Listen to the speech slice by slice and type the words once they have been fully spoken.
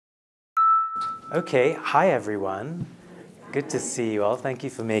Okay, hi everyone. Good to see you all. Thank you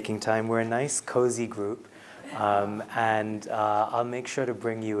for making time. We're a nice, cozy group, and I'll make sure to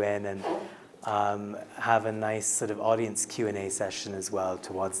bring you in and have a nice sort of audience Q&A session as well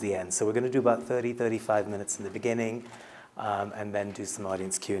towards the end. So we're going to do about 35 minutes in the beginning, and then do some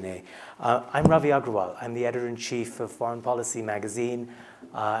audience Q&A. I'm Ravi Agrawal. I'm the editor-in-chief of Foreign Policy magazine,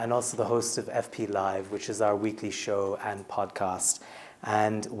 and also the host of FP Live, which is our weekly show and podcast.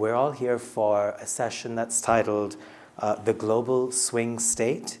 And we're all here for a session that's titled The Global Swing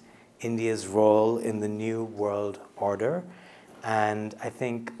State, India's Role in the New World Order. And I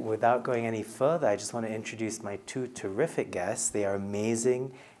think without going any further, I just want to introduce my two terrific guests. They are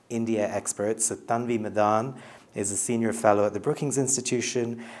amazing India experts. So Tanvi Madan is a senior fellow at the Brookings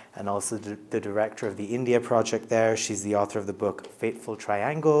Institution and also the director of the India project there. She's the author of the book Fateful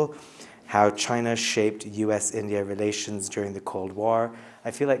Triangle: How China Shaped U.S.-India Relations During the Cold War.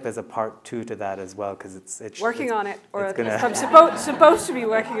 I feel like there's a part 2 to that as well, because it's working on it, or at least I'm supposed to be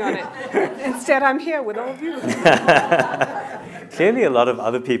working on it. Instead, I'm here with all of you. Clearly, a lot of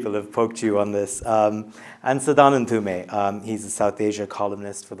other people have poked you on this. And Sadanand Dhume, he's a South Asia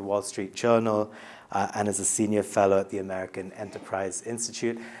columnist for the Wall Street Journal and is a senior fellow at the American Enterprise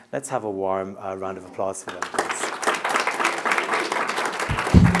Institute. Let's have a warm round of applause for them, please.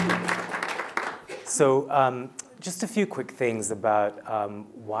 So just a few quick things about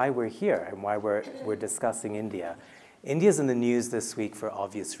why we're here and why we're discussing India. India's in the news this week for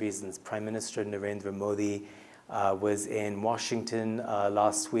obvious reasons. Prime Minister Narendra Modi was in Washington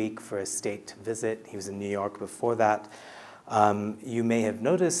last week for a state visit. He was in New York before that. You may have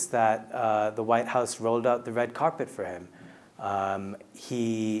noticed that the White House rolled out the red carpet for him.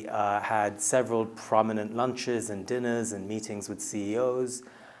 He had several prominent lunches and dinners and meetings with CEOs.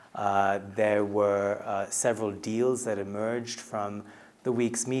 There were several deals that emerged from the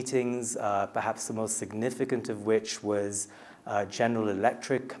week's meetings, perhaps the most significant of which was General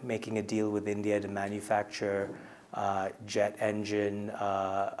Electric making a deal with India to manufacture jet engine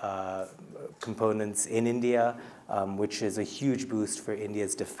components in India, which is a huge boost for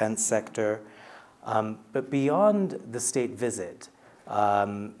India's defense sector. But beyond the state visit,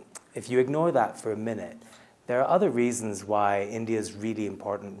 if you ignore that for a minute, there are other reasons why India is really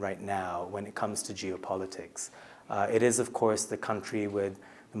important right now when it comes to geopolitics. It is, of course, the country with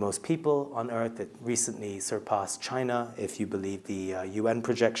the most people on Earth. It recently surpassed China, if you believe the UN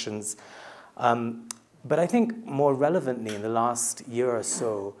projections. But I think more relevantly, in the last year or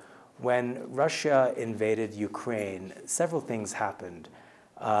so, when Russia invaded Ukraine, several things happened.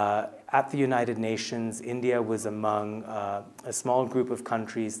 At the United Nations, India was among a small group of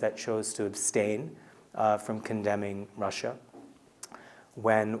countries that chose to abstain from condemning Russia.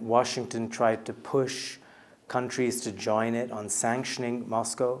 When Washington tried to push countries to join it on sanctioning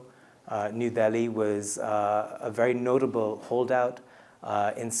Moscow, New Delhi was a very notable holdout.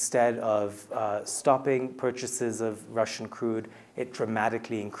 Instead of stopping purchases of Russian crude, it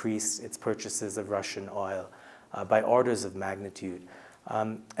dramatically increased its purchases of Russian oil by orders of magnitude.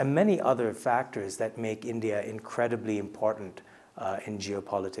 And many other factors that make India incredibly important in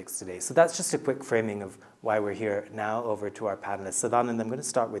geopolitics today. So that's just a quick framing of why we're here now. Over to our panelists. Sadanand, I'm going to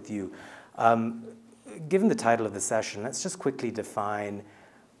start with you. Given the title of the session, let's just quickly define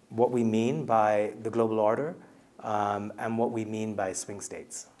what we mean by the global order and what we mean by swing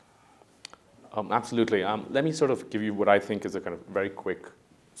states. Absolutely. Let me sort of give you what I think is a kind of very quick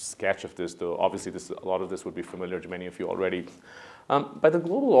sketch of this, though obviously a lot of this would be familiar to many of you already. By the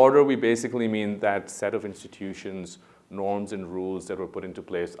global order, we basically mean that set of institutions, norms and rules that were put into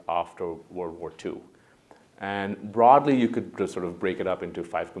place after World War II. And broadly, you could just sort of break it up into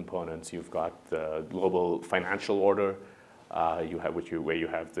 5 components. You've got the global financial order, where you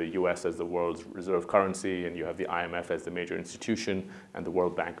have the US as the world's reserve currency, and you have the IMF as the major institution, and the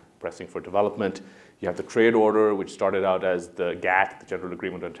World Bank pressing for development. You have the trade order, which started out as the GATT, the General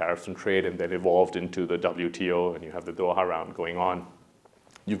Agreement on Tariffs and Trade, and then evolved into the WTO, and you have the Doha round going on.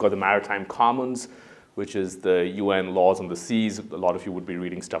 You've got the maritime commons, which is the UN laws on the seas. A lot of you would be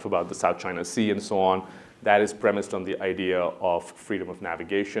reading stuff about the South China Sea and so on. That is premised on the idea of freedom of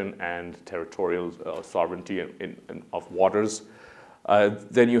navigation and territorial sovereignty of waters.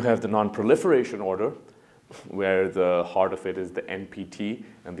 Then you have the non-proliferation order, where the heart of it is the NPT,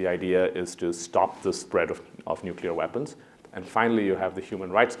 and the idea is to stop the spread of nuclear weapons. And finally, you have the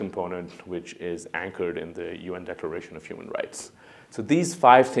human rights component, which is anchored in the UN Declaration of Human Rights. So these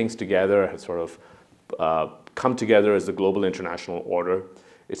 5 things together have sort of come together as the global international order.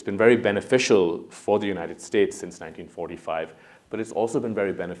 It's been very beneficial for the United States since 1945 but it's also been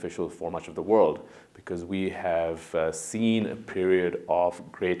very beneficial for much of the world because we have seen a period of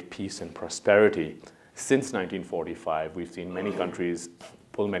great peace and prosperity. Since 1945, we've seen many countries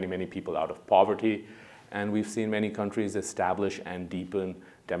pull many, many people out of poverty, and we've seen many countries establish and deepen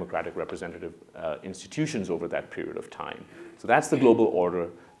democratic representative institutions over that period of time. So that's the global order.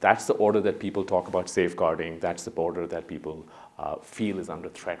 That's the order that people talk about safeguarding. That's the order that people feel is under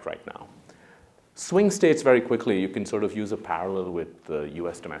threat right now. Swing states, very quickly, you can sort of use a parallel with the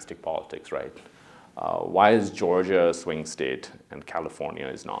US domestic politics, right? Why is Georgia a swing state and California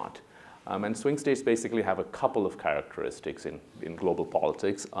is not? And swing states basically have a couple of characteristics in global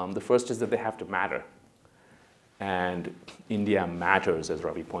politics. The first is that they have to matter. And India matters, as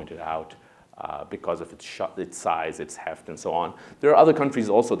Ravi pointed out, because of its size, its heft, and so on. There are other countries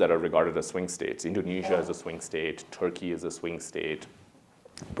also that are regarded as swing states. Indonesia is a swing state. Turkey is a swing state.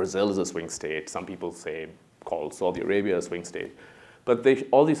 Brazil is a swing state. Some people call Saudi Arabia a swing state. But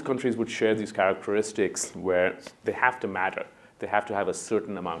all these countries would share these characteristics where they have to matter. They have to have a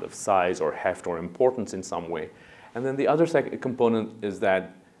certain amount of size or heft or importance in some way. And then the other component is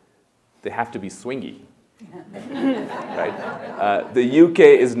that they have to be swingy. Right? The UK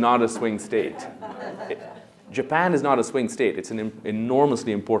is not a swing state. Japan is not a swing state. It's an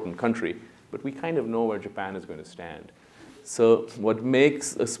enormously important country, but we kind of know where Japan is going to stand. So what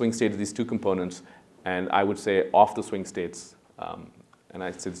makes a swing state is these two components, and I would say of the swing states, and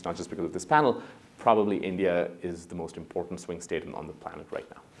I say it's not just because of this panel, probably India is the most important swing state on the planet right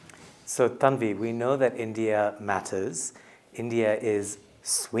now. So Tanvi, we know that India matters. India is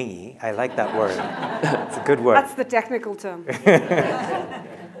swingy. I like that word. It's a good word. That's the technical term.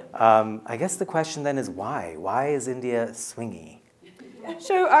 I guess the question then is why? Why is India swingy?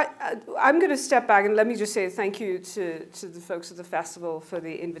 So I'm going to step back and let me just say thank you to the folks at the festival for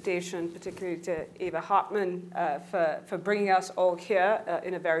the invitation, particularly to Eva Hartman for bringing us all here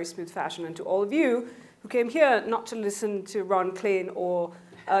in a very smooth fashion, and to all of you who came here not to listen to Ron Klain or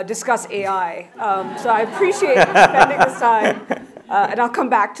discuss AI. So I appreciate you spending this time. And I'll come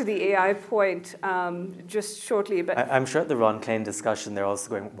back to the AI point just shortly. But I'm sure at the Ron Klain discussion, they're also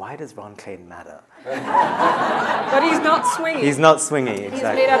going, why does Ron Klain matter? But he's not swingy. He's not swingy,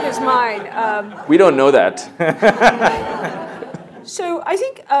 exactly. He's made up his mind. We don't know that. So I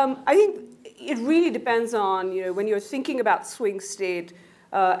think it really depends on, when you're thinking about swing state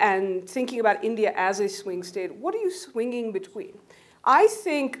and thinking about India as a swing state, what are you swinging between? I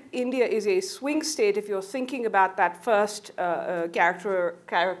think India is a swing state if you're thinking about that first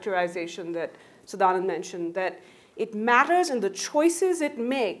characterization that Sadanand mentioned, that it matters and the choices it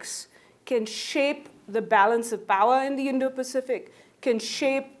makes can shape the balance of power in the Indo-Pacific, can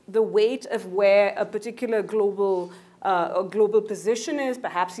shape the weight of where a particular global position is,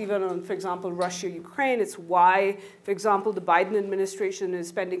 perhaps even on, for example, Russia-Ukraine. It's why, for example, the Biden administration is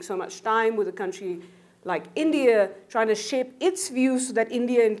spending so much time with a country like India, trying to shape its views so that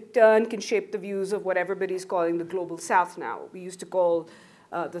India in turn can shape the views of what everybody's calling the global south now. We used to call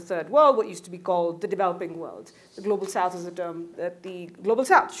the third world what used to be called the developing world. The global south is a term that the global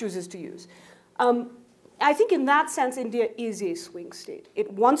south chooses to use. I think in that sense, India is a swing state.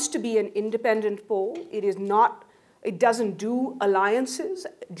 It wants to be an independent pole. It doesn't do alliances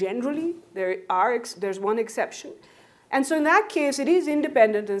generally. There's one exception. And so in that case, it is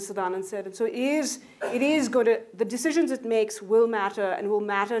independent, as Sadanand said. And so it is going to, the decisions it makes will matter and will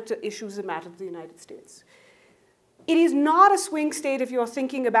matter to issues that matter to the United States. It is not a swing state if you're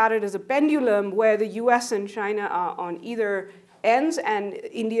thinking about it as a pendulum where the US and China are on either ends and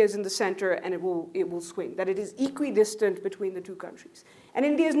India is in the center and it will swing, that it is equidistant between the two countries. And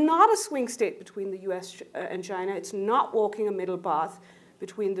India is not a swing state between the US and China. It's not walking a middle path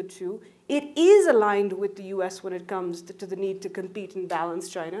between the two. It is aligned with the US when it comes to the need to compete and balance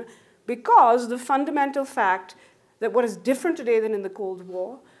China, because the fundamental fact that what is different today than in the Cold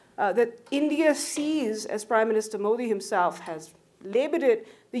War, that India sees, as Prime Minister Modi himself has labeled it,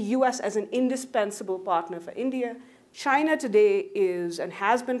 the US as an indispensable partner for India. China today is, and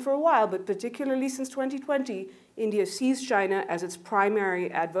has been for a while, but particularly since 2020, India sees China as its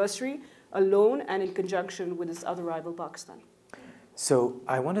primary adversary, alone and in conjunction with its other rival, Pakistan. So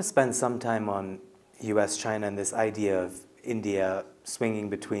I want to spend some time on US-China and this idea of India swinging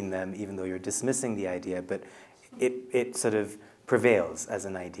between them, even though you're dismissing the idea, but it sort of prevails as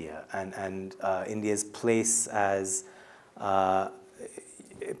an idea. And India's place as a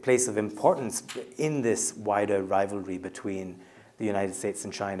place of importance in this wider rivalry between the United States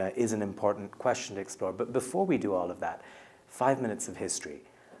and China is an important question to explore. But before we do all of that, 5 minutes of history.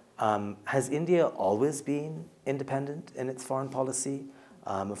 Has India always been independent in its foreign policy?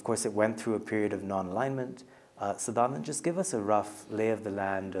 Of course, it went through a period of non-alignment. Sadanand, just give us a rough lay of the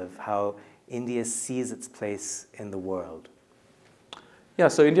land of how India sees its place in the world. Yeah,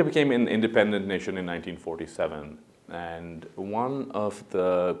 so India became an independent nation in 1947, and one of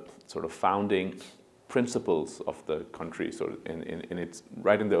the sort of founding principles of the country, sort of in its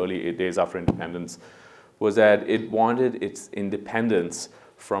right in the early days after independence, was that it wanted its independence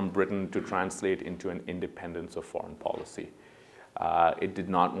from Britain to translate into an independence of foreign policy. It did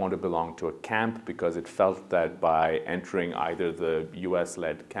not want to belong to a camp because it felt that by entering either the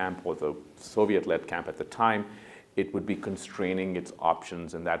US-led camp or the Soviet-led camp at the time, it would be constraining its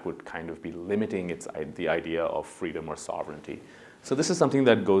options, and that would kind of be limiting the idea of freedom or sovereignty. So this is something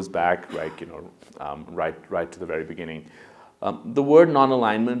that goes back, right to the very beginning. The word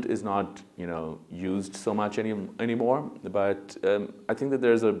non-alignment is not, used so much anymore, but I think that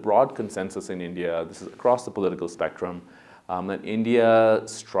there's a broad consensus in India, this is across the political spectrum, that India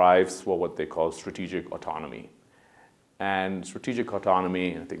strives for what they call strategic autonomy. And strategic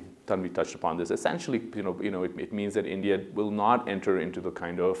autonomy, I think Tanvi touched upon this, essentially, it means that India will not enter into the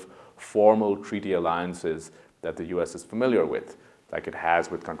kind of formal treaty alliances that the US is familiar with, like it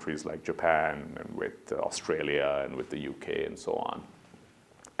has with countries like Japan and with Australia and with the UK and so on.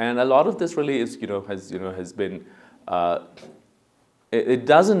 And a lot of this really is, has been, it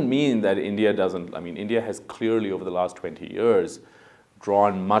doesn't mean that India doesn't, India has clearly over the last 20 years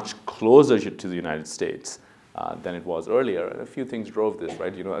drawn much closer to the United States than it was earlier. And a few things drove this,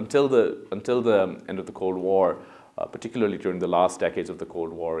 right? Until the end of the Cold War, particularly during the last decades of the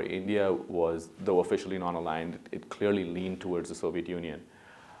Cold War, India was, though officially non-aligned, it clearly leaned towards the Soviet Union.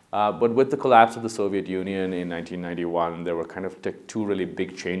 But with the collapse of the Soviet Union in 1991, there were kind of two really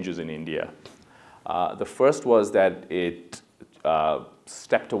big changes in India. The first was that it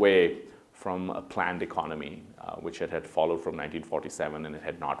stepped away from a planned economy, which it had followed from 1947, and it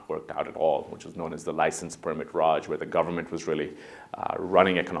had not worked out at all, which was known as the license permit Raj, where the government was really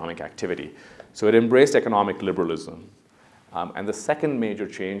running economic activity. So it embraced economic liberalism. And the second major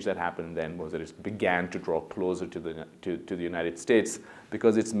change that happened then was that it began to draw closer to the United States,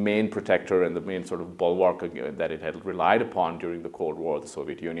 because its main protector and the main sort of bulwark that it had relied upon during the Cold War, the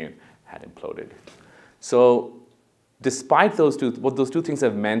Soviet Union, had imploded. So despite those two, what those two things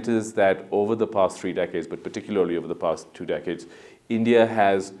have meant is that over the past 3 decades, but particularly over the past 2 decades, India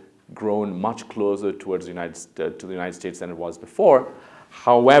has grown much closer towards to the United States than it was before.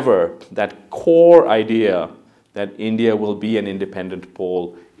 However, that core idea that India will be an independent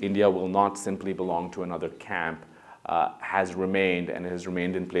pole, India will not simply belong to another camp, has remained, and has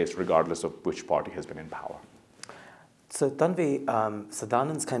remained in place regardless of which party has been in power. So Tanvi,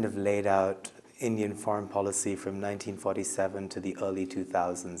 Sadanand's kind of laid out Indian foreign policy from 1947 to the early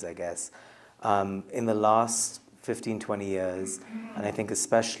 2000s, I guess. In the last 15, 20 years, and I think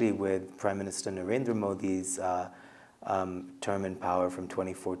especially with Prime Minister Narendra Modi's term in power from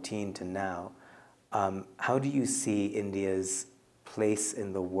 2014 to now, how do you see India's place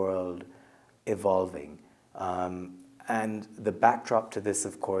in the world evolving? And the backdrop to this,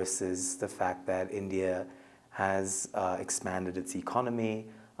 of course, is the fact that India has expanded its economy,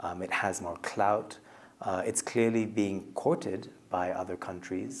 it has more clout, it's clearly being courted by other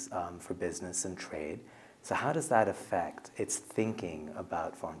countries for business and trade. So how does that affect its thinking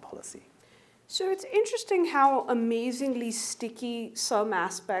about foreign policy? So it's interesting how amazingly sticky some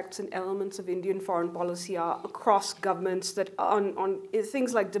aspects and elements of Indian foreign policy are across governments, that on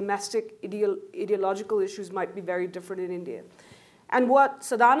things like domestic ideological issues might be very different in India. And what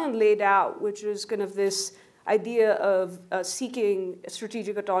Sadanand laid out, which is kind of this idea of seeking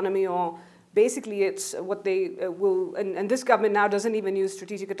strategic autonomy, or basically it's what they will, and this government now doesn't even use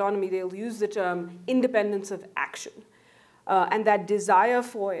strategic autonomy, they'll use the term independence of action. And that desire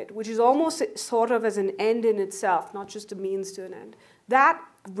for it, which is almost sort of as an end in itself, not just a means to an end, that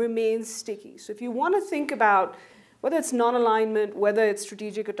remains sticky. So if you want to think about whether it's non-alignment, whether it's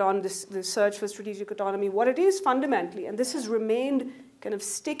strategic autonomy, the search for strategic autonomy, what it is fundamentally, and this has remained kind of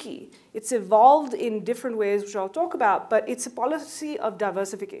sticky, it's evolved in different ways, which I'll talk about, but it's a policy of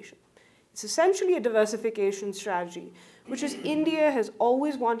diversification. It's essentially a diversification strategy, which is India has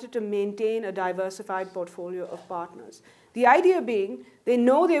always wanted to maintain a diversified portfolio of partners. The idea being they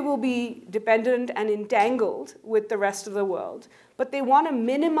know they will be dependent and entangled with the rest of the world, but they want to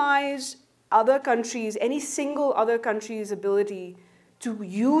minimize other countries, any single other country's ability to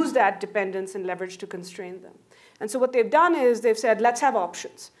use that dependence and leverage to constrain them. And so what they've done is they've said, let's have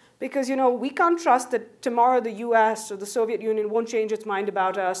options. Because we can't trust that tomorrow the US or the Soviet Union won't change its mind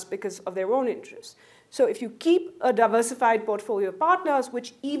about us because of their own interests. So if you keep a diversified portfolio of partners,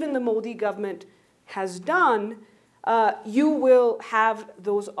 which even the Modi government has done, you will have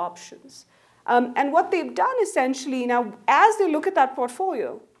those options. And what they've done essentially now, as they look at that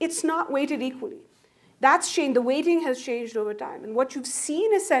portfolio, it's not weighted equally. That's changed. The weighting has changed over time. And what you've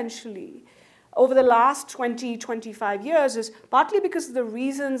seen essentially over the last 20, 25 years is partly because of the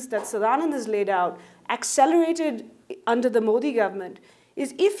reasons that Sadanand has laid out, accelerated under the Modi government,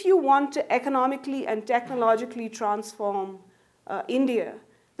 is if you want to economically and technologically transform India,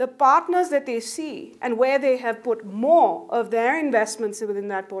 the partners that they see and where they have put more of their investments within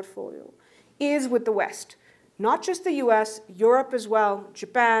that portfolio is with the West. Not just the US, Europe as well,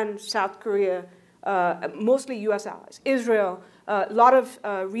 Japan, South Korea, mostly US allies, Israel, a lot of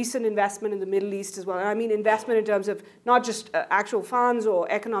recent investment in the Middle East as well. And I mean investment in terms of not just actual funds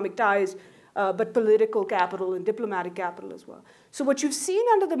or economic ties, but political capital and diplomatic capital as well. So what you've seen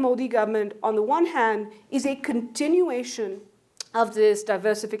under the Modi government, on the one hand, is a continuation of this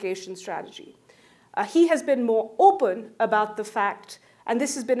diversification strategy. He has been more open about the fact, and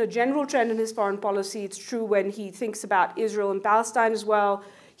this has been a general trend in his foreign policy. It's true when he thinks about Israel and Palestine as well.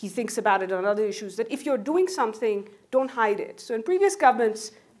 He thinks about it on other issues, that if you're doing something, don't hide it. So in previous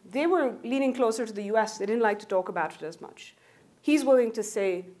governments, they were leaning closer to the US. They didn't like to talk about it as much. He's willing to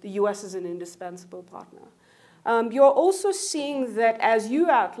say the US is an indispensable partner. You're also seeing that, as you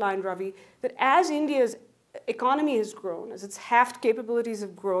outlined, Ravi, that as India's economy has grown, as its heft capabilities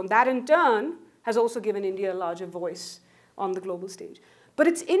have grown, that in turn has also given India a larger voice on the global stage. But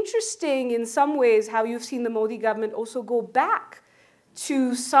it's interesting in some ways how you've seen the Modi government also go back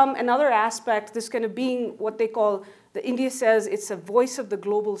to another aspect, this kind of being what they call, India says it's a voice of the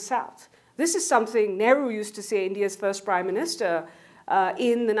global South. This is something Nehru used to say, India's first prime minister,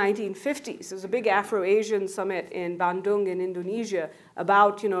 in the 1950s. There was a big Afro-Asian summit in Bandung in Indonesia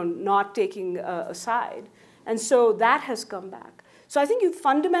about not taking a side. And so that has come back. So I think you've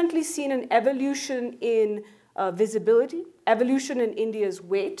fundamentally seen an evolution in visibility, evolution in India's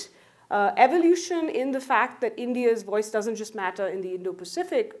weight, evolution in the fact that India's voice doesn't just matter in the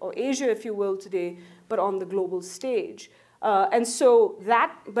Indo-Pacific or Asia, if you will, today, but on the global stage. And so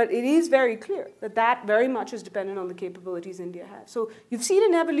but it is very clear that that very much is dependent on the capabilities India has. So you've seen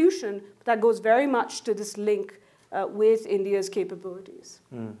an evolution that goes very much to this link with India's capabilities.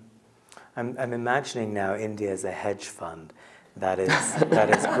 Mm. I'm imagining now India as a hedge fund that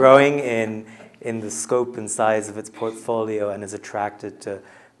is growing in the scope and size of its portfolio and is attracted to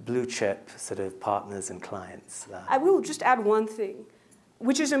blue chip sort of partners and clients. I will just add one thing,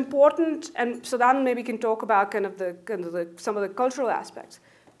 which is important, and Sadanand maybe can talk about some of the cultural aspects.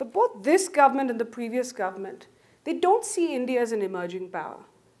 But both this government and the previous government, they don't see India as an emerging power.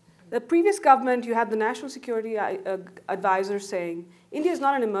 The previous government, you had the National Security Advisor saying, India is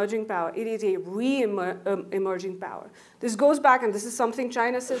not an emerging power, it is a re-emerging power. This goes back, and this is something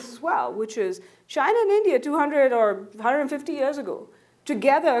China says as well, which is China and India 200 or 150 years ago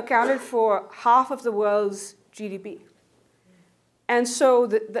together accounted for half of the world's GDP. And so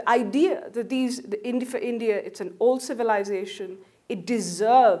the idea that for India, it's an old civilization, it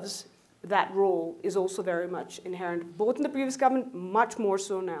deserves that role is also very much inherent, both in the previous government, much more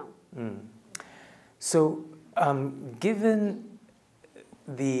so now. Mm. So given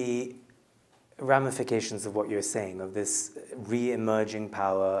the ramifications of what you're saying, of this re-emerging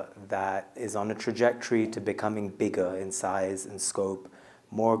power that is on a trajectory to becoming bigger in size and scope,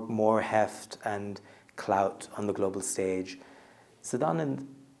 more heft and clout on the global stage, Sadanand,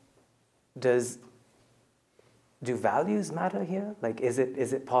 do values matter here? Like, is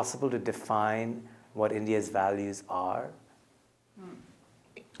it possible to define what India's values are?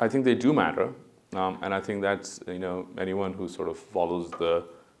 I think they do matter, and I think that's anyone who sort of follows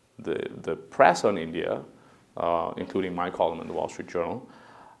the press on India, including my column in the Wall Street Journal,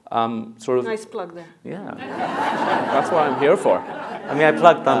 sort of. Nice plug there. Yeah, that's what I'm here for. I mean, I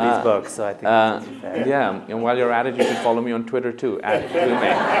plugged Tanvi's book, so I think that's fair. Yeah, and while you're at it, you should follow me on Twitter too,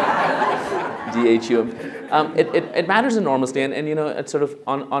 @Dhume, DHUM. It matters enormously, and it's sort of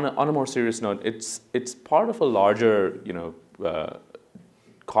on a more serious note. It's part of a larger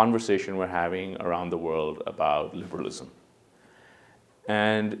conversation we're having around the world about liberalism.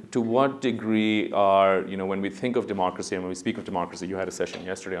 And to what degree are, when we think of democracy and when we speak of democracy, you had a session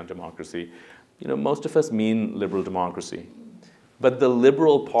yesterday on democracy, most of us mean liberal democracy. But the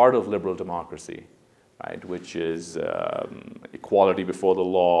liberal part of liberal democracy, right, which is equality before the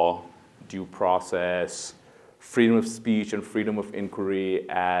law, due process, freedom of speech and freedom of inquiry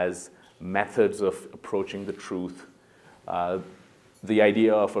as methods of approaching the truth, the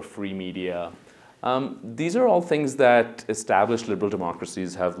idea of a free media. These are all things that established liberal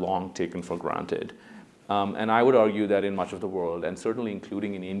democracies have long taken for granted. And I would argue that in much of the world, and certainly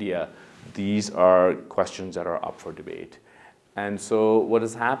including in India, these are questions that are up for debate. And so what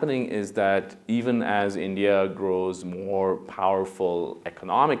is happening is that even as India grows more powerful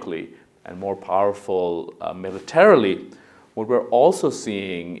economically and more powerful militarily, what we're also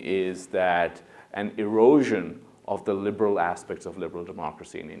seeing is that an erosion of the liberal aspects of liberal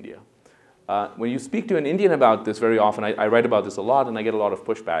democracy in India. When you speak to an Indian about this, very often, I write about this a lot, and I get a lot of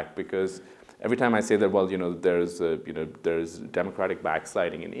pushback because every time I say that, well, there's democratic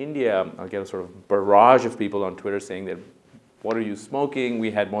backsliding in India, I'll get a sort of barrage of people on Twitter saying that, what are you smoking?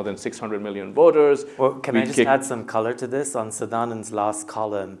 We had more than 600 million voters. Well, can I just add some color to this? On Sadanand's last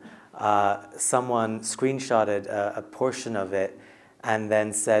column, someone screenshotted a portion of it and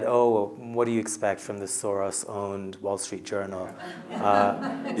then said, oh, well, what do you expect from the Soros-owned Wall Street Journal?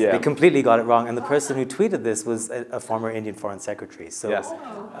 They completely got it wrong. And the person who tweeted this was a former Indian Foreign Secretary. So yes.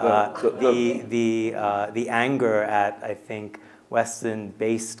 The anger at, I think,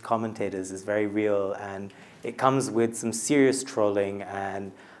 Western-based commentators is very real, and it comes with some serious trolling,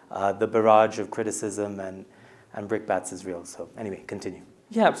 and the barrage of criticism and brickbats is real. So anyway, continue.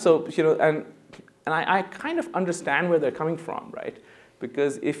 Yeah, so, and I kind of understand where they're coming from, right?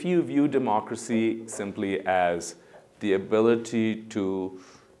 Because if you view democracy simply as the ability to,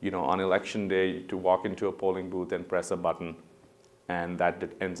 on election day, to walk into a polling booth and press a button, and that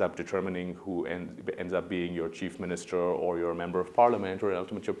ends up determining who ends up being your chief minister or your member of parliament or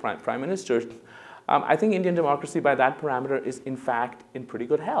ultimately your prime minister, I think Indian democracy by that parameter is in fact in pretty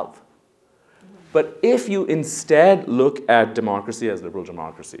good health. But if you instead look at democracy as liberal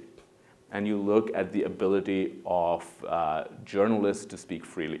democracy, and you look at the ability of journalists to speak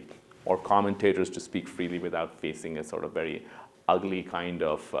freely, or commentators to speak freely without facing a sort of very ugly kind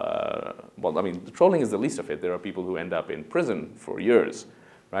of, well, I mean, the trolling is the least of it. There are people who end up in prison for years,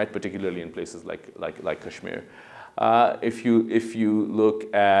 right? Particularly in places like Kashmir. If you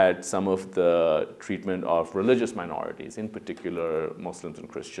look at some of the treatment of religious minorities, in particular Muslims and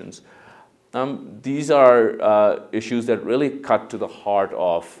Christians, these are issues that really cut to the heart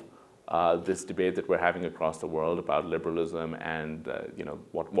of this debate that we're having across the world about liberalism and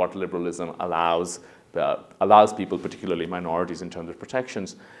what liberalism allows people, particularly minorities, in terms of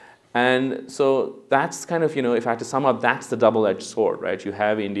protections. And so that's kind of, if I had to sum up, that's the double-edged sword, right? You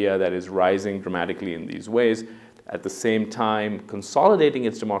have India that is rising dramatically in these ways, at the same time consolidating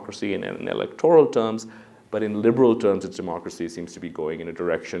its democracy in electoral terms, but in liberal terms, its democracy seems to be going in a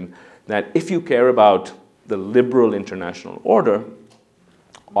direction that, if you care about the liberal international order,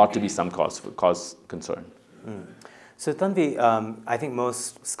 ought to be some cause concern. So Tanvi, I think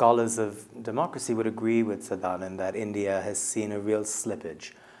most scholars of democracy would agree with Sadanand that India has seen a real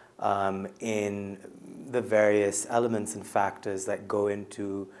slippage in the various elements and factors that go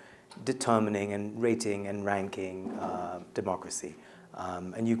into determining and rating and ranking democracy.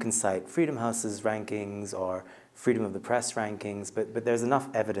 And you can cite Freedom House's rankings or Freedom of the Press rankings, but there's enough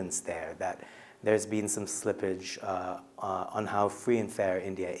evidence there that there's been some slippage on how free and fair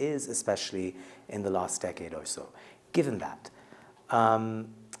India is, especially in the last decade or so. Given that,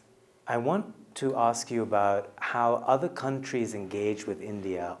 I want to ask you about how other countries engage with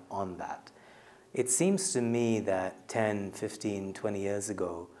India on that. It seems to me that 10, 15, 20 years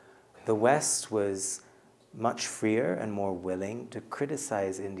ago, the West was much freer and more willing to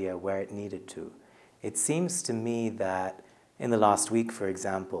criticize India where it needed to. It seems to me that in the last week, for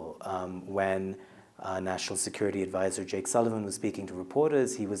example, when National Security Advisor Jake Sullivan was speaking to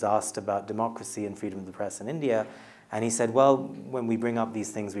reporters, he was asked about democracy and freedom of the press in India, and he said, well, when we bring up these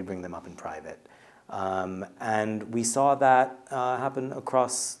things, we bring them up in private. And we saw that happen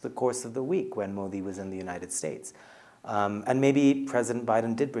across the course of the week when Modi was in the United States. And maybe President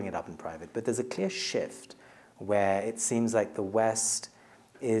Biden did bring it up in private, but there's a clear shift where it seems like the West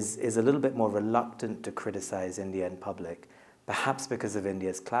is a little bit more reluctant to criticize India in public, perhaps because of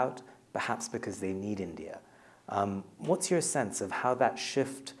India's clout, perhaps because they need India. What's your sense of how that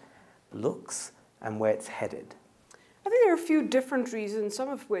shift looks and where it's headed? I think there are a few different reasons, some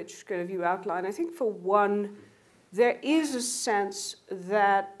of which kind of you outline. I think for one, there is a sense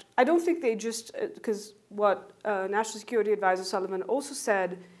that, I don't think they just, because what National Security Advisor Sullivan also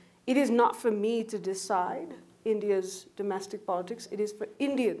said, it is not for me to decide India's domestic politics, it is for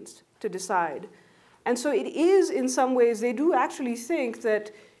Indians to decide. And so it is, in some ways, they do actually think that,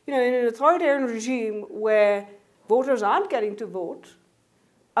 in an authoritarian regime where voters aren't getting to vote,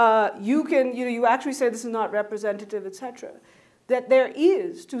 you actually say this is not representative, etc. That there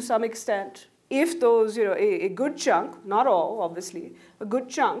is, to some extent, if those, a good chunk, not all, obviously, a good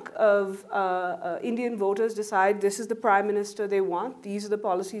chunk of Indian voters decide this is the prime minister they want, these are the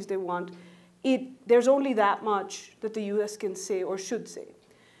policies they want, there's only that much that the US can say or should say.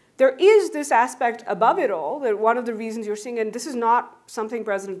 there is this aspect above it all, that one of the reasons you're seeing, and this is not something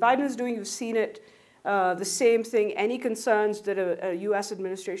President Biden is doing, you've seen it, the same thing, any concerns that a US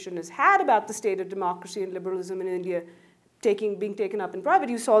administration has had about the state of democracy and liberalism in India being taken up in private.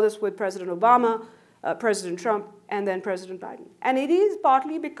 You saw this with President Obama, President Trump, and then President Biden. And it is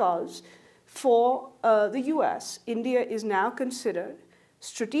partly because for the US, India is now considered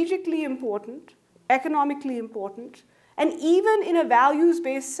strategically important, economically important, and even in a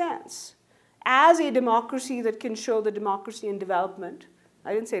values-based sense, as a democracy that can show that democracy and development,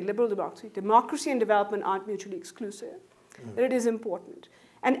 I didn't say liberal democracy and development aren't mutually exclusive, that it is important.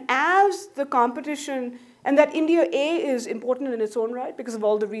 And as the competition, and that India, A, is important in its own right because of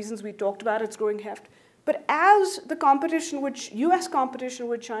all the reasons we talked about, its growing heft, but as the competition, US competition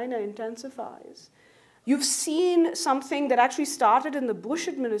with China intensifies, you've seen something that actually started in the Bush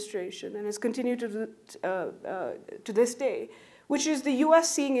administration and has continued to this day, which is the US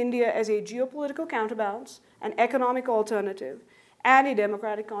seeing India as a geopolitical counterbalance, an economic alternative, and a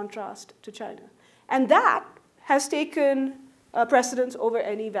democratic contrast to China. And that has taken precedence over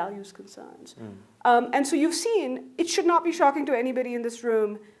any values concerns. And so you've seen, it should not be shocking to anybody in this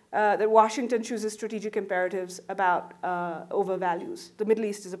room that Washington chooses strategic imperatives over values. The Middle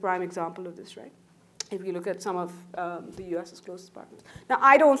East is a prime example of this, right? If you look at some of the US's closest partners. Now,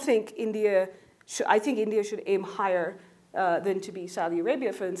 I don't think I think India should aim higher than to be Saudi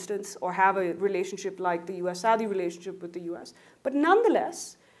Arabia, for instance, or have a relationship like the US-Saudi relationship with the US. But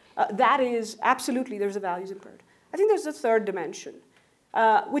nonetheless, that is absolutely, there's a values imperative. I think there's a third dimension,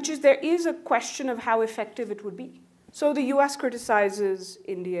 which is there is a question of how effective it would be. So the US criticizes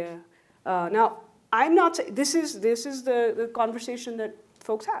India. Now, I'm not saying, this is the conversation that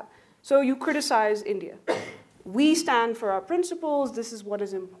folks have. So you criticize India. We stand for our principles, this is what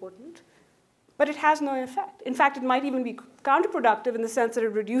is important. But it has no effect. In fact, it might even be counterproductive in the sense that it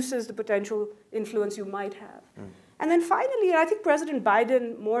reduces the potential influence you might have. And then finally, and I think President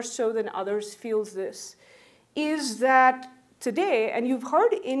Biden, more so than others, feels this, is that today, and you've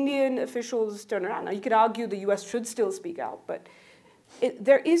heard Indian officials turn around. Now, you could argue the US should still speak out, but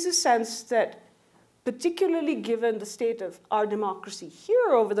there is a sense that, particularly given the state of our democracy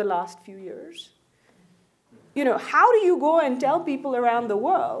here over the last few years, how do you go and tell people around the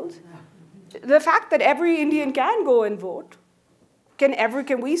world the fact that every Indian can go and vote?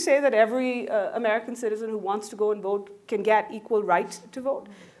 Can we say that every American citizen who wants to go and vote can get equal right to vote?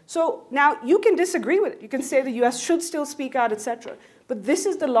 So now you can disagree with it. You can say the US should still speak out, etc. But this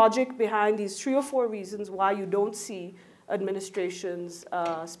is the logic behind these 3 or 4 reasons why you don't see administrations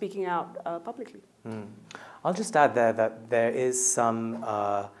speaking out publicly. I'll just add there that there is some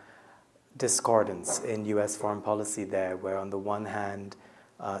discordance in US foreign policy there, where on the one hand,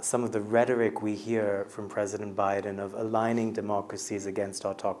 some of the rhetoric we hear from President Biden of aligning democracies against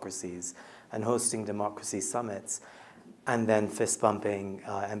autocracies and hosting democracy summits, and then fist-bumping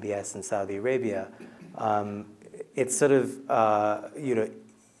MBS in Saudi Arabia, it's sort of,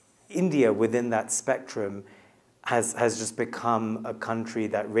 India within that spectrum has just become a country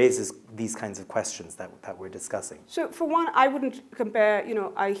that raises these kinds of questions that we're discussing. So for one, I wouldn't compare,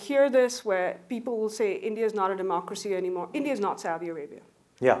 I hear this where people will say India is not a democracy anymore. India is not Saudi Arabia.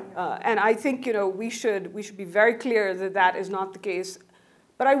 Yeah. And I think, we should be very clear that that is not the case.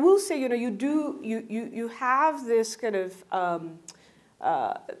 But I will say, you have this kind of,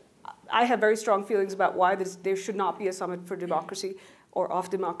 I have very strong feelings about why there should not be a summit for democracy or of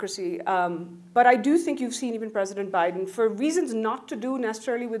democracy. But I do think you've seen even President Biden, for reasons not to do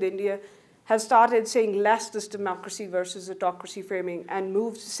necessarily with India, has started saying less this democracy versus autocracy framing and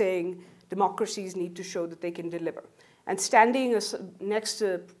moved to saying democracies need to show that they can deliver. And standing next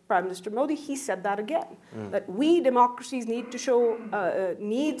to Prime Minister Modi, he said that again, that we democracies need to show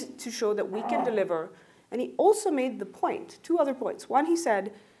that we can deliver. And he also made the point, 2 other points. One, he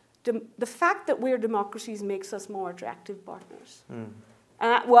said, the fact that we're democracies makes us more attractive partners. And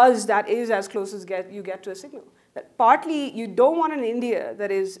that is as close as you get to a signal. That partly you don't want an India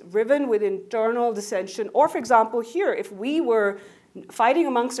that is riven with internal dissension, or for example here, if we were fighting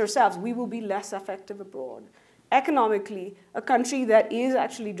amongst ourselves, we will be less effective abroad. Economically, a country that is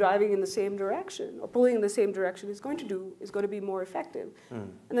actually driving in the same direction or pulling in the same direction is going to be more effective.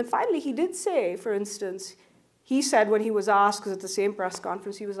 And then finally, he did say, for instance, he said when he was asked, because at the same press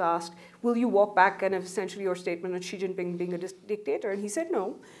conference he was asked, will you walk back and essentially your statement on Xi Jinping being a dictator? And he said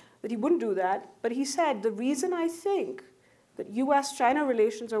no, that he wouldn't do that. But he said, the reason I think that US-China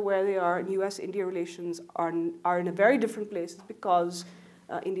relations are where they are and US-India relations are in a very different place is because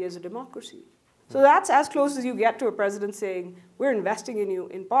India is a democracy. So that's as close as you get to a president saying, we're investing in you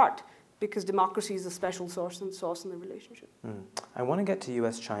in part because democracy is a special source in the relationship. I want to get to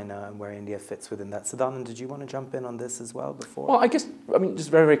US-China and where India fits within that. Sadanand, did you want to jump in on this as well before? Well, I guess, I mean,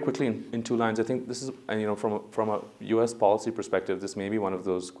 just very, very quickly in 2 lines, I think this is, you know, from a US policy perspective, this may be one of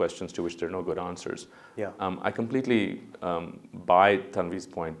those questions to which there are no good answers. Yeah. I completely buy Tanvi's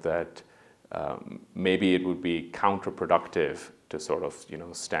point that maybe it would be counterproductive to sort of, you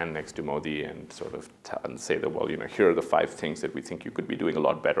know, stand next to Modi and sort of and say that, well, you know, here are the 5 things that we think you could be doing a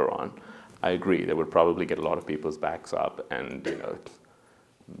lot better on. I agree. That would probably get a lot of people's backs up, and, you know,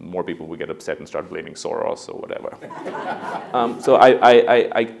 more people would get upset and start blaming Soros or whatever. So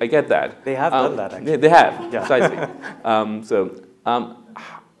I get that. They have done that, actually. They have, Yeah. precisely.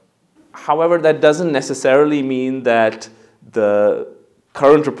 However, that doesn't necessarily mean that the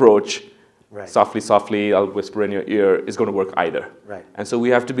current approach, Right. softly, I'll whisper in your ear, is going to work either. Right. And so we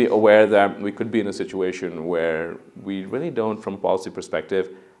have to be aware that we could be in a situation where we really don't, from a policy perspective,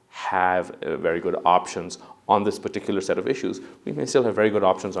 have very good options on this particular set of issues. We may still have very good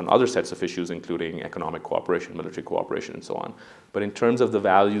options on other sets of issues, including economic cooperation, military cooperation, and so on. But in terms of the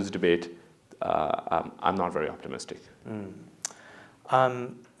values debate, I'm not very optimistic.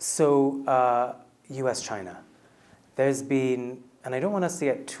 US-China. There's been, and I don't want us to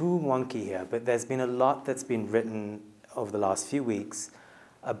get too wonky here, but there's been a lot that's been written over the last few weeks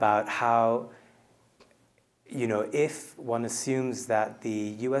about how, you know, if one assumes that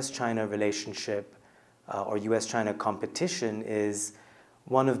the US-China relationship or US-China competition is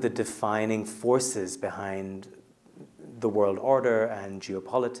one of the defining forces behind the world order and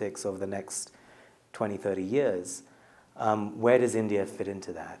geopolitics over the next 20, 30 years, where does India fit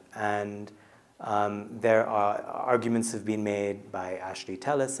into that? And there are arguments have been made by Ashley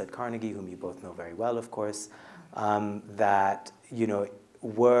Tellis at Carnegie, whom you both know very well, of course, that, you know,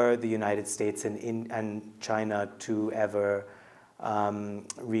 were the United States and China to ever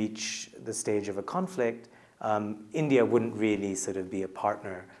reach the stage of a conflict, India wouldn't really sort of be a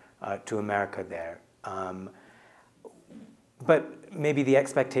partner to America there. But maybe the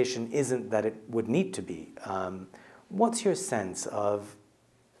expectation isn't that it would need to be. What's your sense of,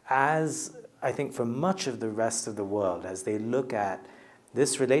 as I think for much of the rest of the world, as they look at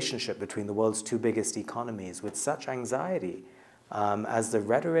this relationship between the world's 2 biggest economies with such anxiety, as the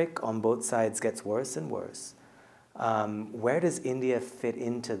rhetoric on both sides gets worse and worse, where does India fit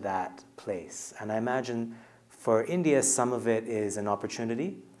into that place? And I imagine for India, some of it is an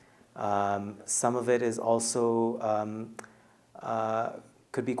opportunity. Some of it is also,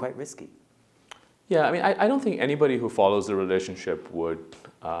 could be quite risky. Yeah, I mean, I don't think anybody who follows the relationship would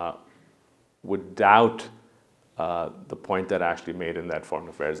doubt the point that Ashley made in that Foreign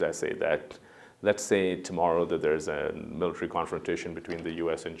Affairs essay that, let's say tomorrow that there's a military confrontation between the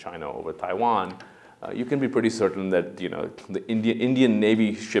US and China over Taiwan, you can be pretty certain that, you know, the Indian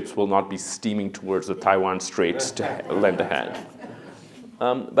Navy ships will not be steaming towards the Taiwan Straits to lend a hand.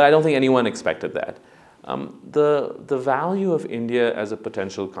 But I don't think anyone expected that. The value of India as a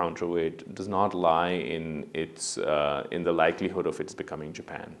potential counterweight does not lie in the likelihood of its becoming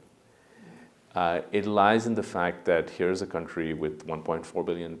Japan. It lies in the fact that here's a country with 1.4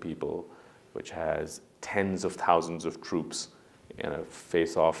 billion people, which has tens of thousands of troops in a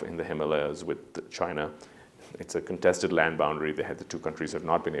face-off in the Himalayas with China. It's a contested land boundary. The 2 countries have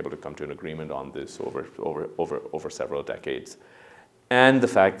not been able to come to an agreement on this over several decades. And the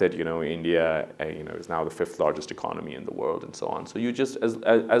fact that, you know, India, you know, is now the 5th largest economy in the world, and so on. So you just,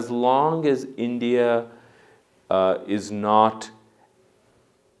 as long as India is not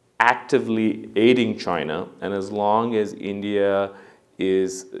actively aiding China, and as long as India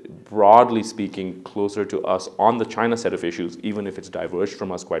is, broadly speaking, closer to us on the China set of issues, even if it's diverged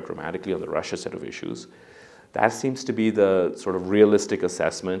from us quite dramatically on the Russia set of issues, that seems to be the sort of realistic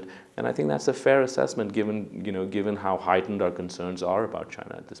assessment, and I think that's a fair assessment given, you know, given how heightened our concerns are about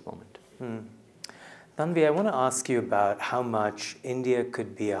China at this moment. Tanvi, I want to ask you about how much India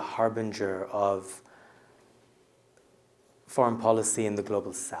could be a harbinger of foreign policy in the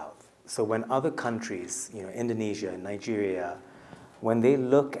global south. So when other countries, you know, Indonesia, Nigeria, when they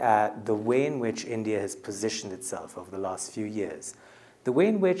look at the way in which India has positioned itself over the last few years, the way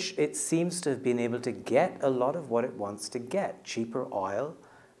in which it seems to have been able to get a lot of what it wants to get, cheaper oil,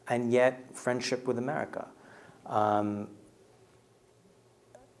 and yet friendship with America.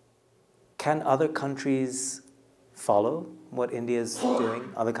 Can other countries follow what India is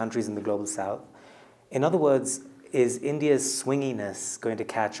doing, other countries in the global south? In other words, is India's swinginess going to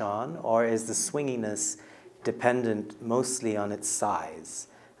catch on, or is the swinginess dependent mostly on its size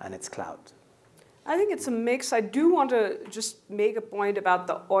and its clout? I think it's a mix. I do want to just make a point about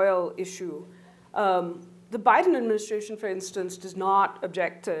the oil issue. The Biden administration, for instance, does not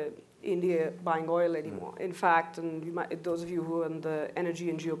object to India buying oil anymore. In fact, and those of you who were on the energy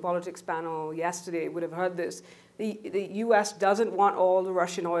and geopolitics panel yesterday would have heard this, the US doesn't want all the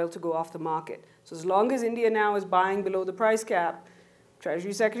Russian oil to go off the market. So as long as India now is buying below the price cap,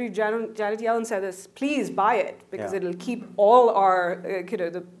 Treasury Secretary Janet Yellen said this, please buy it, because it'll keep all our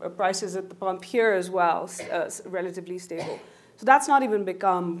the prices at the pump here as well relatively stable. So that's not even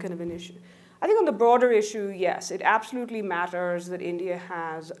become kind of an issue. I think on the broader issue, yes, it absolutely matters that India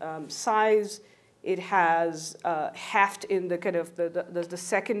has size. It has heft in the kind of the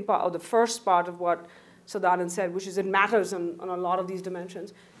second part, or the first part of what Sadanand said, which is it matters on a lot of these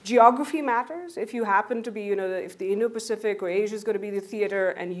dimensions. Geography matters. If you happen to be, if the Indo-Pacific or Asia is going to be the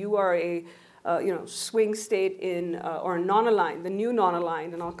theater, and you are a swing state in, or non-aligned, the new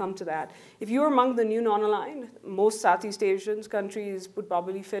non-aligned, and I'll come to that. If you're among the new non-aligned, most Southeast Asian countries would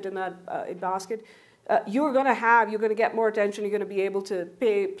probably fit in that basket. You're going to get more attention. You're going to be able to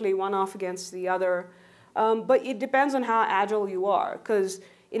play one off against the other. But it depends on how agile you are, because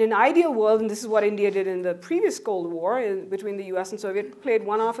in an ideal world, and this is what India did in the previous Cold War between the US and Soviet, played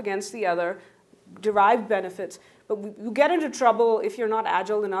one off against the other, derived benefits. But you get into trouble if you're not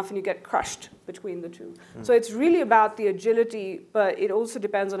agile enough and you get crushed between the two. So it's really about the agility, but it also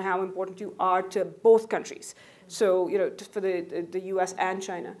depends on how important you are to both countries. So, for the US and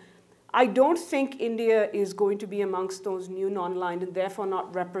China. I don't think India is going to be amongst those new non-aligned and therefore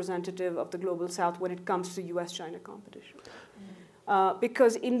not representative of the global South when it comes to US-China competition.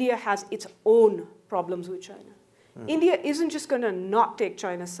 Because India has its own problems with China. India isn't just going to not take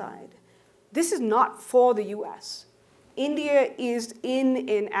China's side. This is not for the US. India is in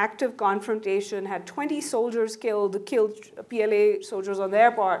an active confrontation, had 20 soldiers killed PLA soldiers on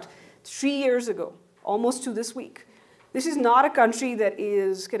their part 3 years ago, almost to this week. This is not a country that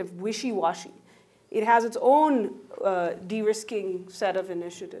is kind of wishy-washy. It has its own de-risking set of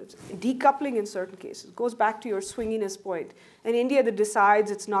initiatives, decoupling in certain cases. It goes back to your swinginess point. And India that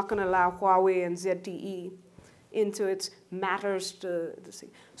decides it's not going to allow Huawei and ZTE into its matters to the sea.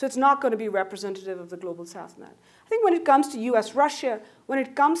 So it's not going to be representative of the global South in that. I think when it comes to US-Russia, when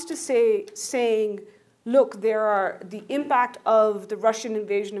it comes to saying, look, the impact of the Russian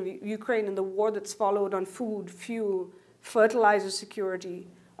invasion of Ukraine and the war that's followed on food, fuel, fertilizer security,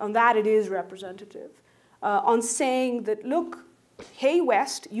 on that it is representative. On saying that, look, hey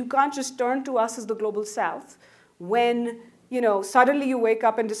West, you can't just turn to us as the global South when suddenly you wake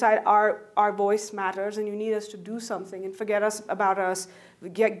up and decide our voice matters and you need us to do something and forget about us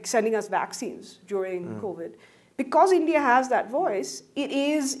sending us vaccines during COVID. Because India has that voice, it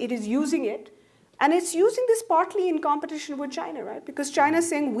is using it. And it's using this partly in competition with China, right? Because China is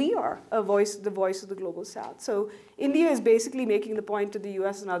saying we are the voice of the global South. So India is basically making the point to the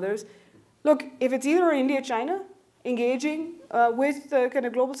US and others, look, if it's either India or China engaging with the kind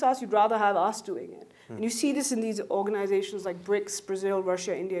of global South, you'd rather have us doing it. And you see this in these organizations like BRICS, Brazil,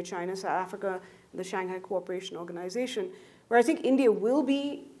 Russia, India, China, South Africa, and the Shanghai Cooperation Organization, where I think India will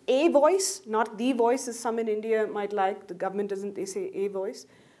be a voice, not the voice as some in India might like. The government doesn't, they say a voice.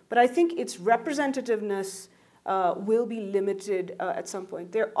 But I think its representativeness will be limited at some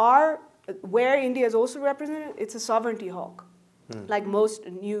point. There are, where India is also represented, it's a sovereignty hawk. Like most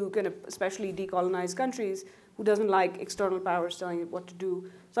new, kind of especially decolonized countries, who doesn't like external powers telling it what to do.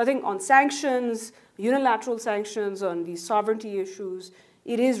 So I think on sanctions, unilateral sanctions, on these sovereignty issues,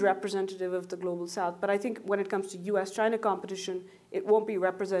 it is representative of the global South. But I think when it comes to US-China competition, it won't be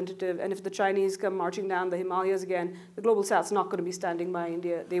representative. And if the Chinese come marching down the Himalayas again, the global South's not going to be standing by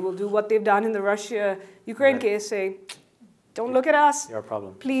India. They will do what they've done in the Russia-Ukraine case, say, don't look at us. Your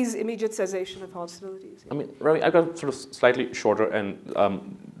problem. Please, immediate cessation of hostilities. I mean, Ravi, I've got sort of slightly shorter and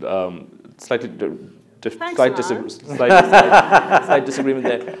slight disagreement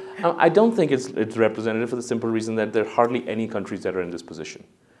there. I don't think it's representative for the simple reason that there are hardly any countries that are in this position.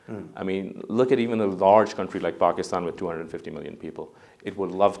 I mean, look at even a large country like Pakistan with 250 million people. It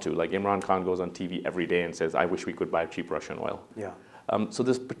would love to. Like Imran Khan goes on TV every day and says, I wish we could buy cheap Russian oil. Yeah. So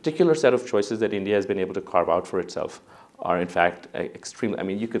this particular set of choices that India has been able to carve out for itself are in fact extremely, I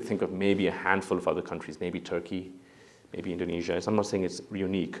mean, you could think of maybe a handful of other countries, maybe Turkey, maybe Indonesia. So I'm not saying it's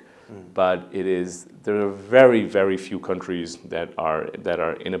unique, but it is, there are very, very few countries that are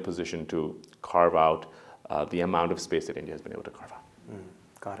in a position to carve out the amount of space that India has been able to carve out.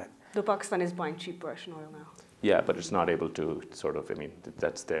 Got it. Though Pakistan is buying cheap Russian oil now. Yeah, but it's not able to sort of, I mean,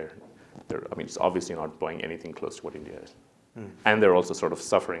 that's I mean, it's obviously not buying anything close to what India is. And they're also sort of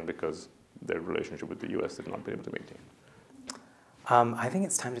suffering because their relationship with the US has not been able to maintain. I think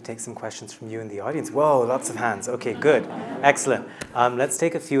it's time to take some questions from you in the audience. Whoa, lots of hands. Okay, good. Excellent. Let's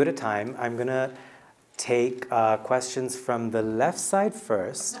take a few at a time. I'm going to take questions from the left side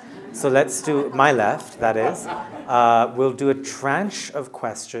first. So let's do my left, that is. We'll do a tranche of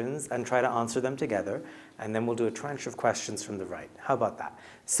questions and try to answer them together. And then we'll do a tranche of questions from the right. How about that?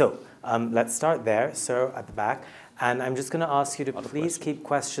 So let's start there, sir, at the back. And I'm just going to ask you to please keep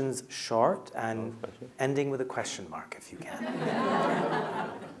questions short and ending with a question mark, if you can.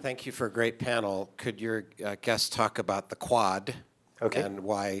 Thank you for a great panel. Could your guests talk about the Quad and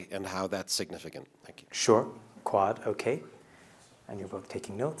why and how that's significant? Thank you. Sure. Quad, okay. And you're both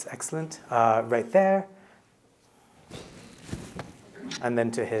taking notes. Excellent. Right there. And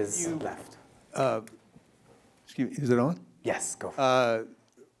then to his left. Excuse me, is it on? Yes, go for it.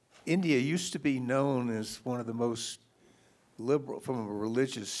 India used to be known as one of the most liberal, from a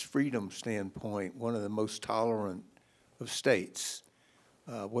religious freedom standpoint, one of the most tolerant of states.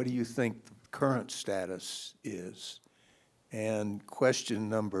 What do you think the current status is? And question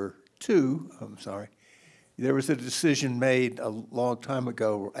number 2, I'm sorry, there was a decision made a long time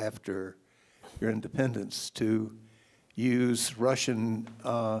ago after your independence to use Russian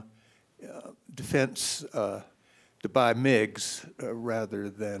defense to buy MiGs rather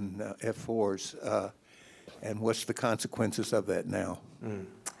than F-4s. And what's the consequences of that now?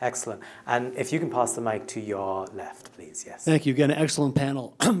 Excellent. And if you can pass the mic to your left, please. Yes. Thank you. Again, excellent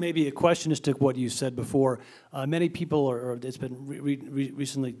panel. Maybe a question as to what you said before. Many people, or it's been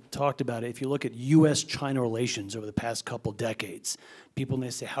recently talked about it, if you look at U.S.-China relations over the past couple decades, people may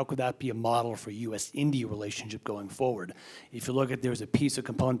say, how could that be a model for U.S.-India relationship going forward? If you look at, there's a piece of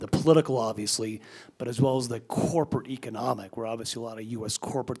component, the political, obviously, but as well as the corporate economic, where obviously a lot of U.S.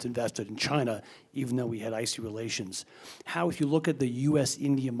 corporates invested in China, even though we had icy relations. How, if you look at the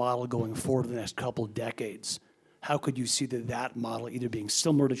U.S.-India model going forward in the next couple of decades, how could you see that model either being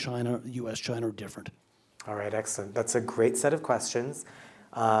similar to China, U.S.-China, or different? All right, excellent. That's a great set of questions.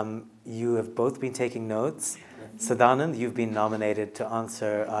 You have both been taking notes. Sadanand, you've been nominated to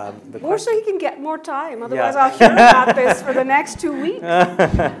answer the question. More so he can get more time. Otherwise, I'll hear about this for the next 2 weeks.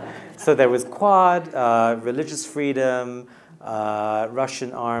 So there was Quad, religious freedom,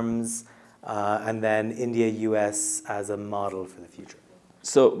 Russian arms, and then India-US as a model for the future.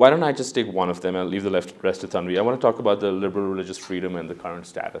 So why don't I just take one of them and leave the rest to Tanvi. I want to talk about the liberal religious freedom and the current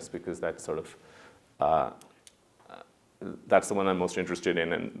status, because that's sort of that's the one I'm most interested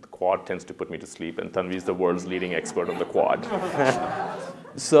in, and the Quad tends to put me to sleep, and Tanvi is the world's leading expert on the Quad.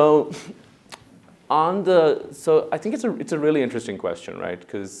 So I think it's a really interesting question, right?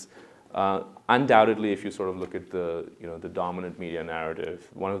 Because undoubtedly, if you sort of look at the dominant media narrative,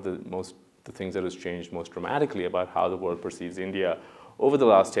 one of the things that has changed most dramatically about how the world perceives India over the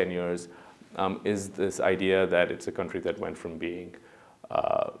last 10 years is this idea that it's a country that went from being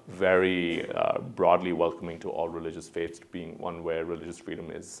very broadly welcoming to all religious faiths to being one where religious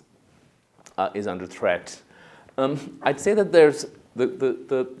freedom is under threat. I'd say that there's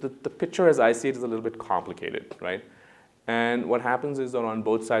the picture as I see it is a little bit complicated, right? And what happens is that on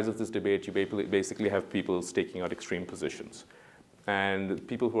both sides of this debate, you basically have people staking out extreme positions. And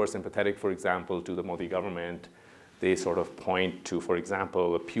people who are sympathetic, for example, to the Modi government, they sort of point to, for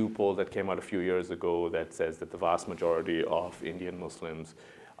example, a Pew poll that came out a few years ago that says that the vast majority of Indian Muslims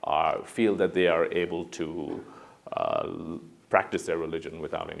feel that they are able to practice their religion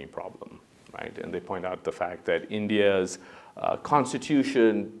without any problem, right? And they point out the fact that India's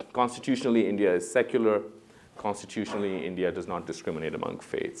constitutionally India is secular. Constitutionally, India does not discriminate among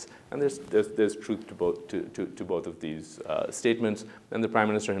faiths, and there's truth to both of these statements. And the Prime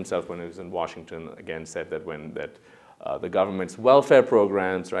Minister himself, when he was in Washington, again said that the government's welfare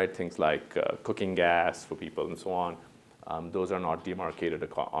programs, right, things like cooking gas for people and so on, those are not demarcated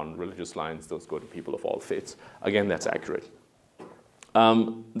on religious lines. Those go to people of all faiths. Again, that's accurate.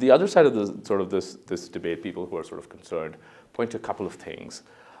 The other side of this debate, people who are sort of concerned, point to a couple of things.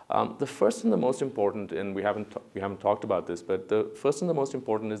 The first and the most important, and we haven't talked about this, but the first and the most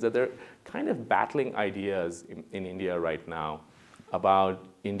important is that they're kind of battling ideas in India right now about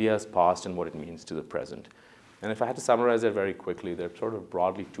India's past and what it means to the present. And if I had to summarize it very quickly, there are sort of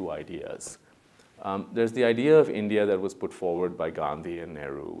broadly two ideas. There's the idea of India that was put forward by Gandhi and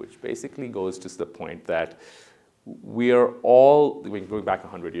Nehru, which basically goes to the point that we are all, going back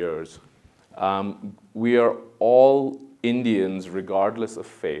 100 years, we are all Indians, regardless of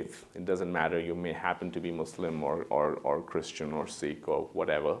faith. It doesn't matter. You may happen to be Muslim or Christian or Sikh or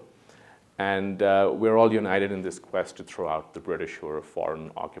whatever. And we're all united in this quest to throw out the British, who are a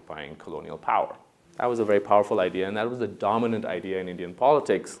foreign occupying colonial power. That was a very powerful idea, and that was the dominant idea in Indian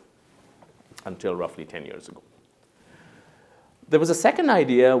politics until roughly 10 years ago. There was a second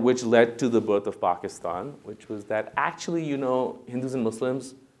idea which led to the birth of Pakistan, which was that actually, Hindus and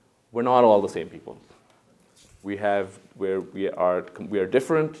Muslims, we're not all the same people. where we are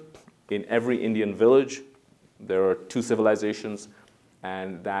different. In every Indian village, there are two civilizations,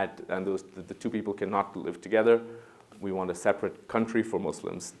 and the two people cannot live together. We want a separate country for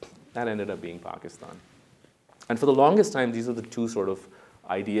Muslims. That ended up being Pakistan. And for the longest time, these are the two sort of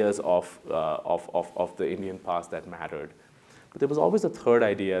ideas of the Indian past that mattered. But there was always a third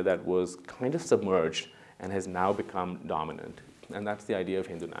idea that was kind of submerged and has now become dominant, and that's the idea of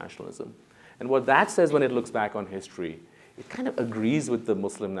Hindu nationalism. And what that says when it looks back on history, it kind of agrees with the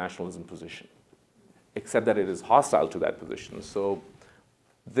Muslim nationalism position, except that it is hostile to that position. So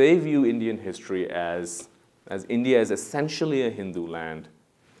they view Indian history as India is essentially a Hindu land.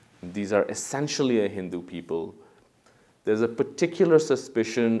 These are essentially a Hindu people. There's a particular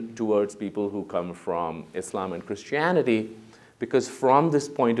suspicion towards people who come from Islam and Christianity, because from this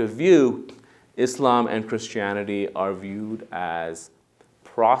point of view, Islam and Christianity are viewed as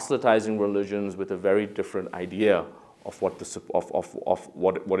proselytizing religions with a very different idea of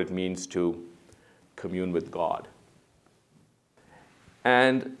what it means to commune with God.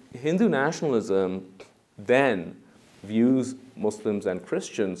 And Hindu nationalism then views Muslims and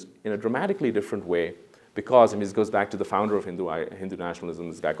Christians in a dramatically different way, because, I mean, this goes back to the founder of Hindu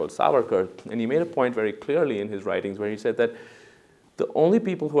nationalism, this guy called Savarkar, and he made a point very clearly in his writings where he said that the only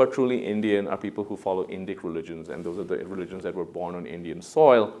people who are truly Indian are people who follow Indic religions, and those are the religions that were born on Indian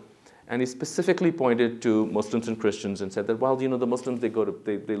soil. And he specifically pointed to Muslims and Christians and said that, well, you know, the Muslims, they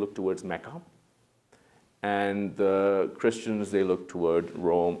look towards Mecca, and the Christians, they look toward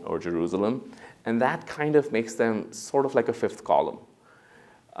Rome or Jerusalem, and that kind of makes them sort of like a fifth column.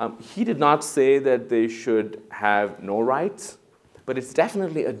 He did not say that they should have no rights, but it's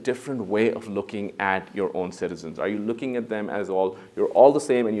definitely a different way of looking at your own citizens. Are you looking at them as you're all the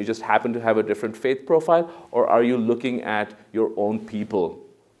same and you just happen to have a different faith profile, or are you looking at your own people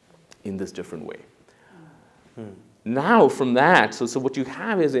in this different way? Now from that, so what you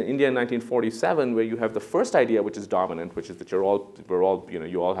have is in India in 1947, where you have the first idea, which is dominant, which is that you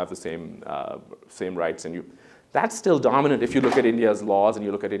all have the same rights, and that's still dominant if you look at India's laws and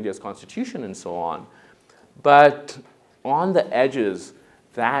you look at India's constitution and so on. But on the edges,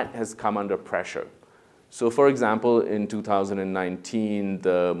 that has come under pressure. So for example, in 2019,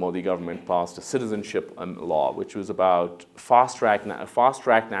 the Modi government passed a citizenship law, which was about fast-track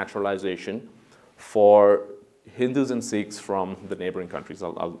naturalization for Hindus and Sikhs from the neighboring countries.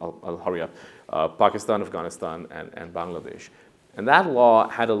 I'll hurry up. Pakistan, Afghanistan, and Bangladesh. And that law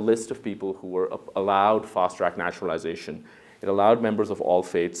had a list of people who were allowed fast-track naturalization. It allowed members of all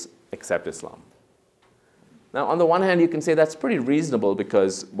faiths except Islam. Now, on the one hand, you can say that's pretty reasonable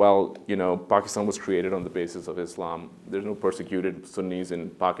because, well, you know, Pakistan was created on the basis of Islam. There's no persecuted Sunnis in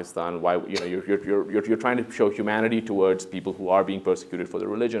Pakistan. Why, you know, you're trying to show humanity towards people who are being persecuted for their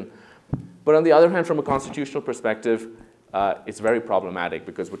religion. But on the other hand, from a constitutional perspective, it's very problematic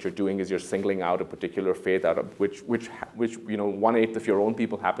because what you're doing is you're singling out a particular faith out of which you know 1/8 of your own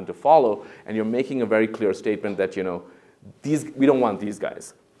people happen to follow, and you're making a very clear statement that, you know, we don't want these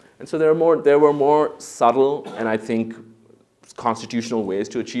guys. And so there were more subtle and I think constitutional ways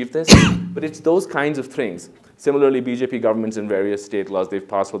to achieve this, but it's those kinds of things. Similarly, BJP governments in various state laws, they've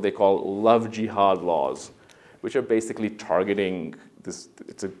passed what they call love jihad laws, which are basically targeting this.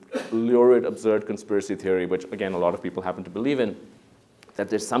 It's a lurid, absurd conspiracy theory, which again, a lot of people happen to believe in, that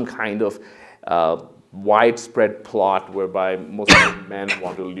there's some kind of widespread plot whereby Muslim men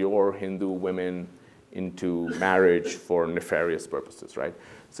want to lure Hindu women into marriage for nefarious purposes, right?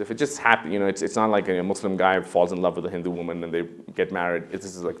 So if it just happens, you know, it's not like a Muslim guy falls in love with a Hindu woman and they get married.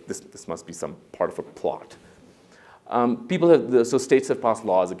 This must be some part of a plot. So states have passed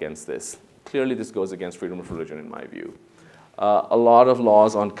laws against this. Clearly, this goes against freedom of religion, in my view. A lot of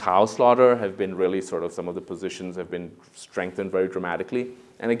laws on cow slaughter have been really some of the positions have been strengthened very dramatically.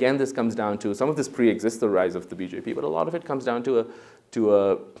 And again, this comes down to, some of this pre-exists the rise of the BJP, but a lot of it comes down to a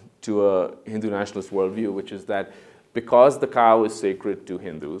Hindu nationalist worldview, which is that because the cow is sacred to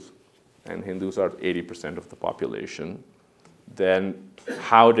Hindus, and Hindus are 80% of the population, then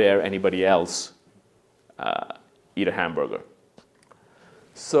how dare anybody else eat a hamburger?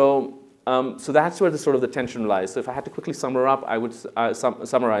 So that's where the tension lies. So if I had to quickly summarize,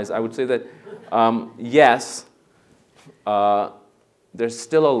 I would say that yes, there's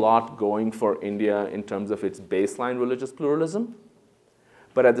still a lot going for India in terms of its baseline religious pluralism.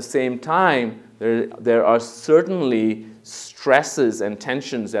 But at the same time, there are certainly stresses and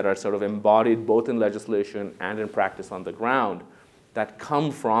tensions that are sort of embodied both in legislation and in practice on the ground that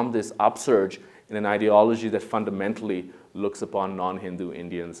come from this upsurge in an ideology that fundamentally looks upon non-Hindu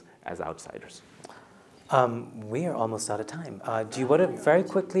Indians as outsiders. We are almost out of time. Do you want to very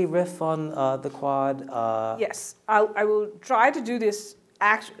quickly riff on the Quad? Yes, I will try to do this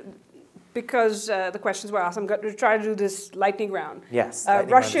because the questions were asked. I'm going to try to do this lightning round. Yes.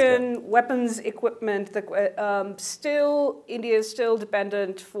 Russian weapons equipment. India is still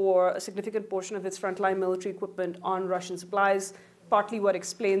dependent for a significant portion of its frontline military equipment on Russian supplies, partly what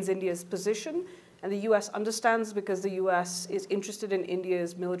explains India's position. And the US understands because the US is interested in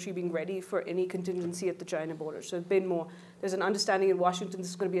India's military being ready for any contingency at the China border. So there's an understanding in Washington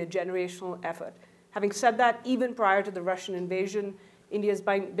this is going to be a generational effort. Having said that, even prior to the Russian invasion, India has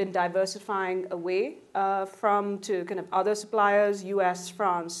been diversifying away to kind of other suppliers, US,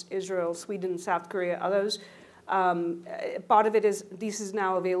 France, Israel, Sweden, South Korea, others. Part of it is this is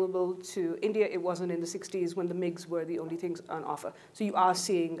now available to India. It wasn't in the 60s when the MiGs were the only things on offer. So you are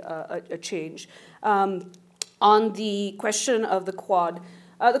seeing a change. On the question of the Quad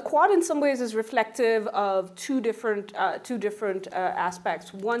in some ways is reflective of two different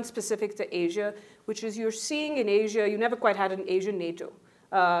aspects. One specific to Asia, which is you're seeing in Asia, you never quite had an Asian NATO.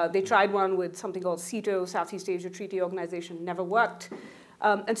 They tried one with something called SEATO, Southeast Asia Treaty Organization, never worked.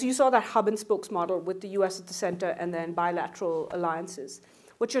 And so you saw that hub and spokes model with the US at the center and then bilateral alliances.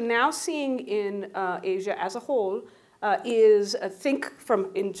 What you're now seeing in Asia as a whole is think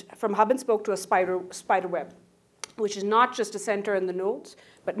from hub and spoke to a spider web, which is not just a center in the nodes,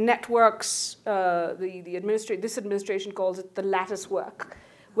 but networks. This administration calls it the lattice work,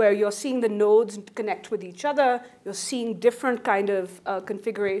 where you're seeing the nodes connect with each other. You're seeing different kind of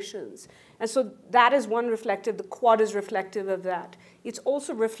configurations. And so that is one reflective. The Quad is reflective of that. It's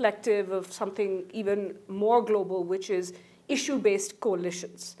also reflective of something even more global, which is issue-based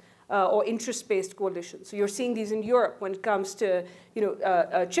coalitions or interest-based coalitions. So you're seeing these in Europe when it comes to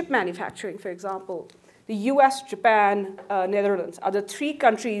chip manufacturing, for example. The US, Japan, Netherlands are the three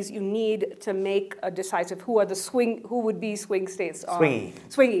countries you need to make a decisive who would be swing states.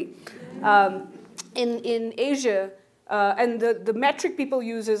 Swingy. In Asia, and the metric people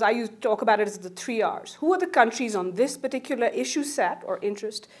use is, talk about it as the 3 Rs. Who are the countries on this particular issue set or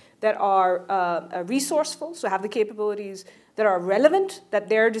interest that are resourceful, so have the capabilities, that are relevant, that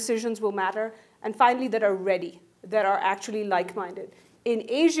their decisions will matter, and finally that are ready, that are actually like-minded. In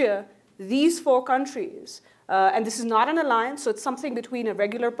Asia, these 4 countries, and this is not an alliance, so it's something between a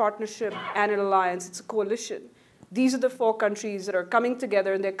regular partnership and an alliance, it's a coalition. These are the 4 countries that are coming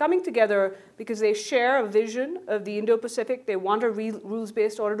together, and they're coming together because they share a vision of the Indo-Pacific. They want a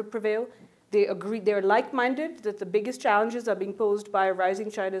rules-based order to prevail. They agree, they're like-minded that the biggest challenges are being posed by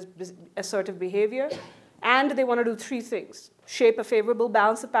rising China's assertive behavior, and they want to do 3 things: shape a favorable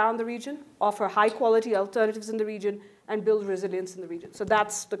balance of power in the region, offer high-quality alternatives in the region, and build resilience in the region. So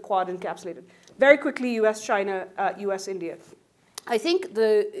that's the Quad encapsulated. Very quickly, US-China, US-India. I think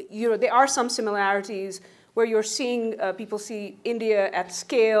there are some similarities where you're seeing people see India at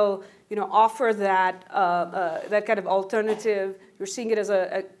scale, offer that kind of alternative. You're seeing it as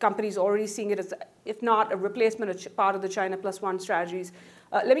companies already seeing it as, if not a replacement, a part of the China +1 strategies.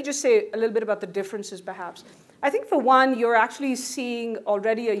 Let me just say a little bit about the differences, perhaps. I think for one, you're actually seeing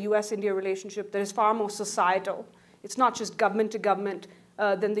already a US-India relationship that is far more societal. It's not just government to government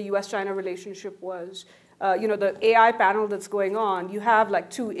than the US-China relationship was. The AI panel that's going on, you have like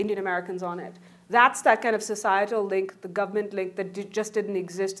 2 Indian Americans on it. That's that kind of societal link, the government link that just didn't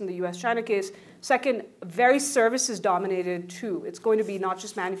exist in the US-China case. Second, very services dominated too. It's going to be not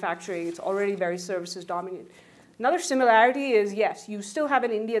just manufacturing, it's already very services dominated. Another similarity is, yes, you still have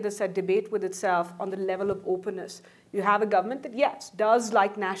an India that's at debate with itself on the level of openness. You have a government that, yes, does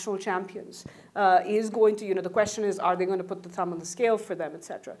like national champions, is going to, the question is, are they going to put the thumb on the scale for them, et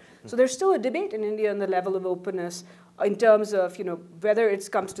cetera. So there's still a debate in India on the level of openness in terms of, whether it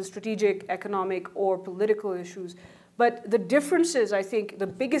comes to strategic, economic, or political issues. But the difference is, I think, the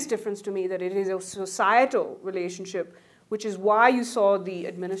biggest difference to me, that it is a societal relationship, which is why you saw the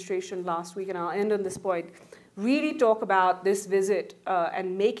administration last week, and I'll end on this point, really talk about this visit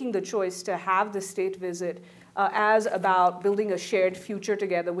and making the choice to have the state visit as about building a shared future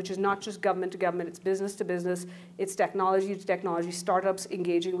together, which is not just government to government, it's business to business, it's technology to technology, startups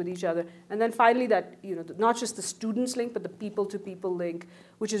engaging with each other. And then finally that, not just the students link, but the people to people link,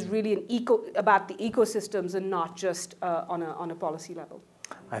 which is really about the ecosystems and not just on a policy level.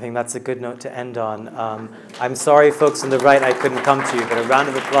 I think that's a good note to end on. I'm sorry, folks on the right, I couldn't come to you, but a round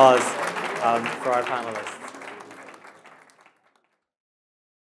of applause for our panelists.